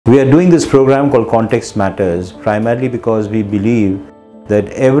We are doing this program called Context Matters primarily because we believe that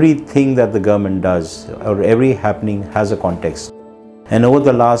everything that the government does or every happening has a context. And over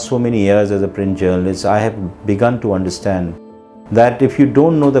the last so many years as a print journalist, I have begun to understand that if you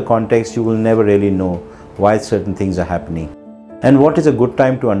don't know the context, you will never really know why certain things are happening. And what is a good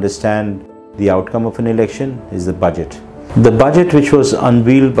time to understand the outcome of an election is the budget. The budget which was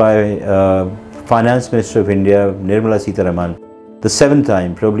unveiled by Finance Minister of India, Nirmala Sitharaman, the seventh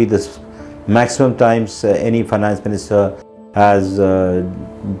time, probably the maximum times any finance minister has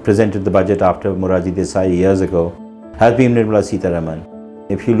presented the budget after Morarji Desai years ago, has been Nirmala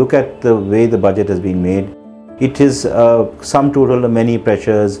Sitharaman. If you look at the way the budget has been made, it is sum total of many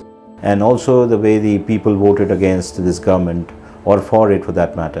pressures, and also the way the people voted against this government or for it for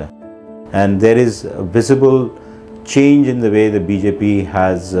that matter. And there is a visible change in the way the BJP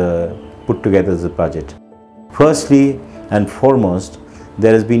has put together the budget. Firstly and foremost,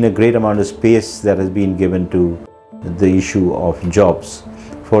 there has been a great amount of space that has been given to the issue of jobs.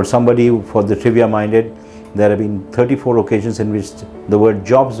 For the trivia minded, there have been 34 occasions in which the word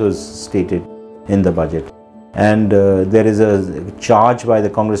jobs was stated in the budget. And there is a charge by the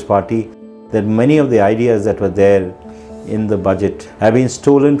Congress party that many of the ideas that were there in the budget have been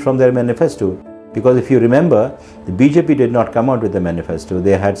stolen from their manifesto. Because if you remember, the BJP did not come out with a manifesto.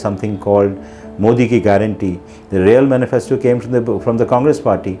 They had something called Modi Ki Guarantee. The real manifesto came from the Congress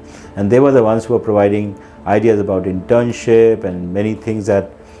party, and they were the ones who were providing ideas about internship and many things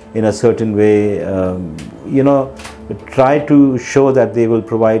that in a certain way, try to show that they will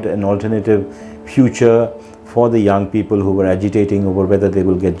provide an alternative future for the young people who were agitating over whether they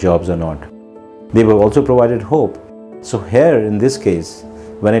will get jobs or not. They were also provided hope. So here in this case,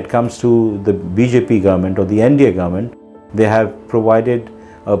 when it comes to the BJP government or the NDA government, they have provided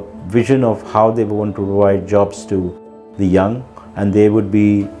a vision of how they want to provide jobs to the young, and they would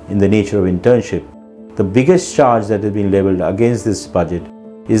be in the nature of internship. The biggest charge that has been leveled against this budget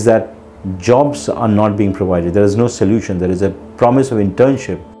is that jobs are not being provided. There is no solution. There is a promise of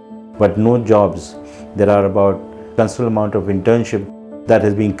internship, but no jobs. There are about a considerable amount of internship that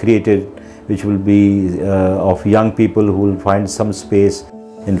has been created, which will be of young people who will find some space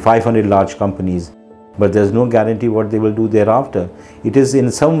in 500 large companies, but there's no guarantee what they will do thereafter. It is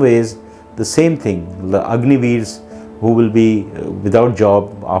in some ways the same thing. The Agniveers who will be without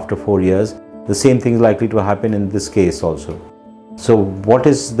job after 4 years, the same thing is likely to happen in this case also. So what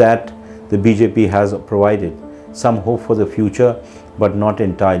is that the BJP has provided? Some hope for the future, but not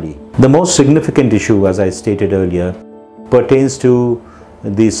entirely. The most significant issue, as I stated earlier, pertains to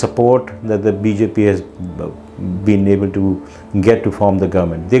the support that the BJP has been able to get to form the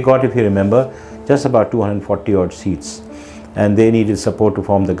government. They got, if you remember, just about 240 odd seats, and they needed support to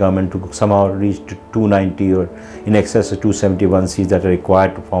form the government to somehow reach to 290 or in excess of 271 seats that are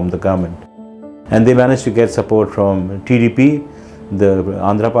required to form the government. And they managed to get support from TDP, the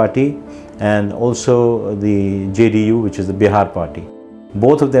Andhra party, and also the JDU, which is the Bihar party.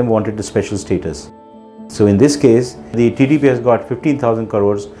 Both of them wanted a special status. So in this case, the TDP has got 15,000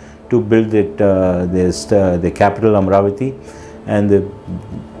 crores to build the capital Amravati, and the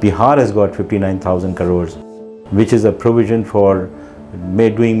Bihar has got 59,000 crores, which is a provision for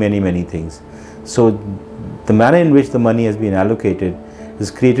doing many things. So the manner in which the money has been allocated has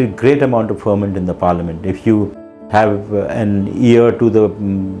created great amount of ferment in the parliament. If you have an ear to the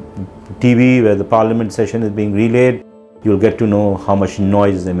TV where the parliament session is being relayed, you'll get to know how much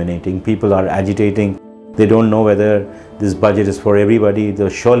noise is emanating. People are agitating. They don't know whether this budget is for everybody.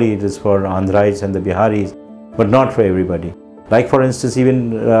 Surely it is for Andhrites and the Biharis, but not for everybody. Like for instance,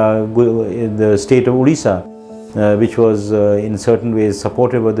 even in the state of Odisha, which was in certain ways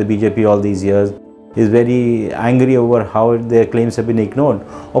supportive of the BJP all these years, is very angry over how their claims have been ignored.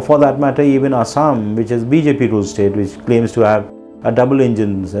 Or for that matter, even Assam, which is BJP ruled state, which claims to have a double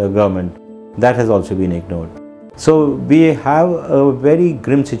engine government, that has also been ignored. So we have a very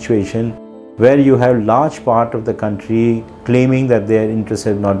grim situation where you have large part of the country claiming that their interests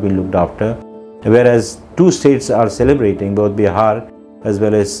have not been looked after, whereas two states are celebrating, both Bihar as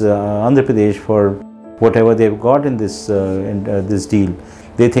well as Andhra Pradesh, for whatever they've got in this deal.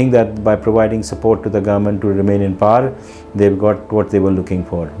 They think that by providing support to the government to remain in power, they've got what they were looking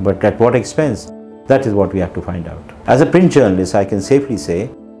for. But at what expense? That is what we have to find out. As a print journalist, I can safely say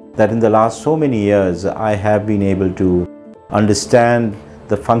that in the last so many years, I have been able to understand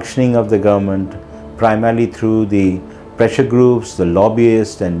the functioning of the government primarily through the pressure groups, the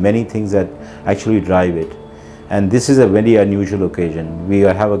lobbyists, and many things that actually drive it. And this is a very unusual occasion. We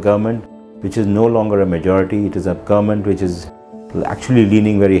have a government which is no longer a majority. It is a government which is actually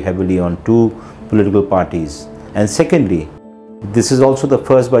leaning very heavily on two political parties. And secondly, This is also the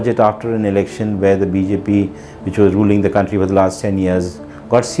first budget after an election where the BJP, which was ruling the country for the last 10 years,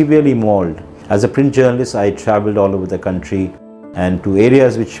 got severely mauled. As a print journalist, I travelled all over the country and to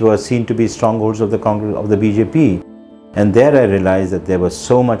areas which were seen to be strongholds of the Congress, of the BJP. And there I realized that there was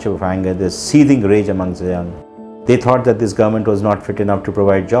so much of anger, there's seething rage amongst the young. They thought that this government was not fit enough to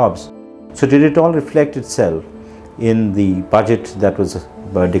provide jobs. So did it all reflect itself in the budget that was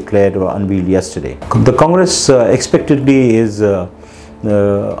declared or unveiled yesterday? The Congress expectedly is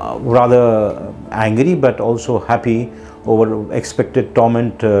rather angry but also happy over expected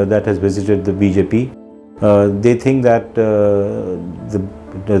torment that has visited the BJP. They think that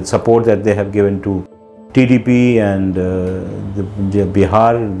the support that they have given to TDP and the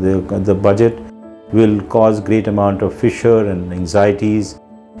Bihar, the budget will cause great amount of fissure and anxieties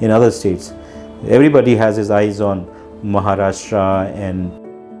in other states. Everybody has his eyes on Maharashtra and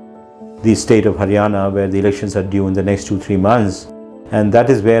the state of Haryana, where the elections are due in the next 2-3 months, and that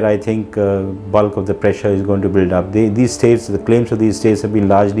is where I think bulk of the pressure is going to build up. These states, the claims of these states have been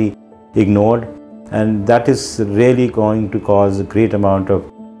largely ignored, and that is really going to cause a great amount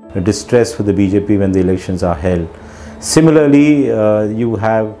of distress for the BJP when the elections are held. Similarly, you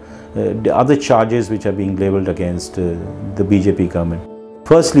have the other charges which are being labelled against the BJP government.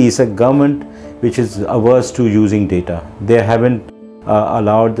 Firstly, it's a government which is averse to using data. They haven't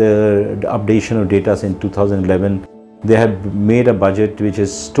allowed the updation of data in 2011. They have made a budget which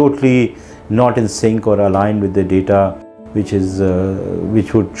is totally not in sync or aligned with the data, which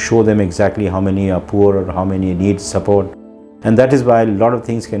would show them exactly how many are poor or how many need support. And that is why a lot of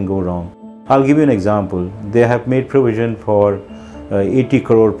things can go wrong. I'll give you an example. They have made provision for 80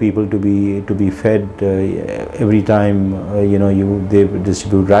 crore people to be fed every time they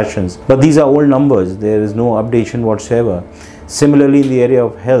distribute rations. But these are old numbers. There is no updation whatsoever. Similarly, in the area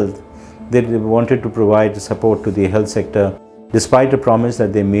of health, they wanted to provide support to the health sector, despite a promise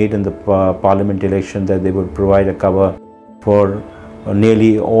that they made in the parliament election that they would provide a cover for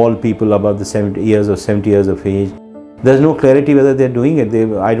nearly all people above the 70 years of age. There's no clarity whether they're doing it.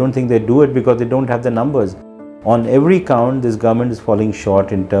 I don't think they do it because they don't have the numbers. On every count, this government is falling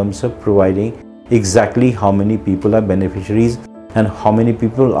short in terms of providing exactly how many people are beneficiaries and how many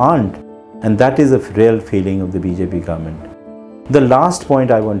people aren't. And that is a real failing of the BJP government. The last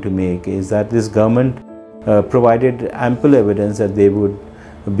point I want to make is that this government provided ample evidence that they would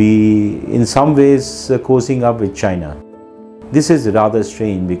be in some ways cozying up with China. This is rather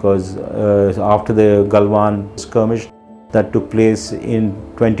strange because after the Galwan skirmish that took place in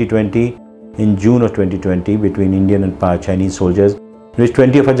 2020, in June of 2020 between Indian and Chinese soldiers, in which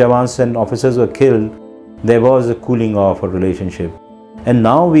 20 of our Jawans and officers were killed, there was a cooling off of relationship. And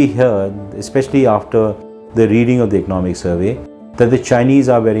now we hear, especially after the reading of the economic survey, that the Chinese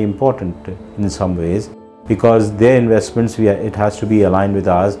are very important in some ways because their investments, it has to be aligned with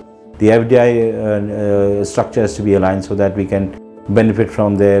ours. The FDI structure has to be aligned so that we can benefit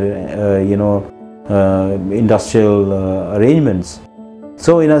from their, industrial arrangements.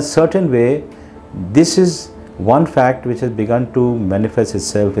 So in a certain way, this is one fact which has begun to manifest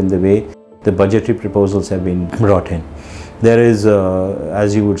itself in the way the budgetary proposals have been brought in. There is,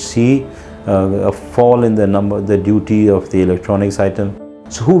 as you would see, a fall in the duty of the electronics item.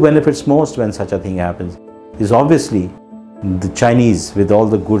 So who benefits most when such a thing happens? Is obviously the Chinese with all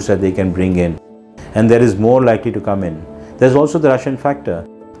the goods that they can bring in, and there is more likely to come in. There's also the Russian factor,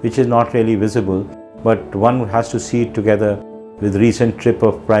 which is not really visible, but one has to see it together with the recent trip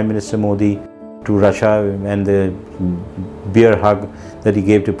of Prime Minister Modi to Russia and the beer hug that he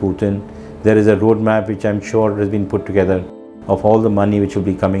gave to Putin. There is a roadmap which I'm sure has been put together of all the money which will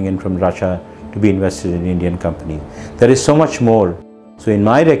be coming in from Russia to be invested in Indian companies. There is so much more. So in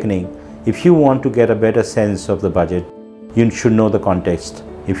my reckoning, if you want to get a better sense of the budget, you should know the context.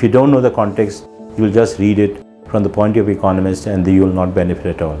 If you don't know the context, you will just read it from the point of view of economists and you will not benefit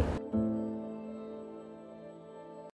at all.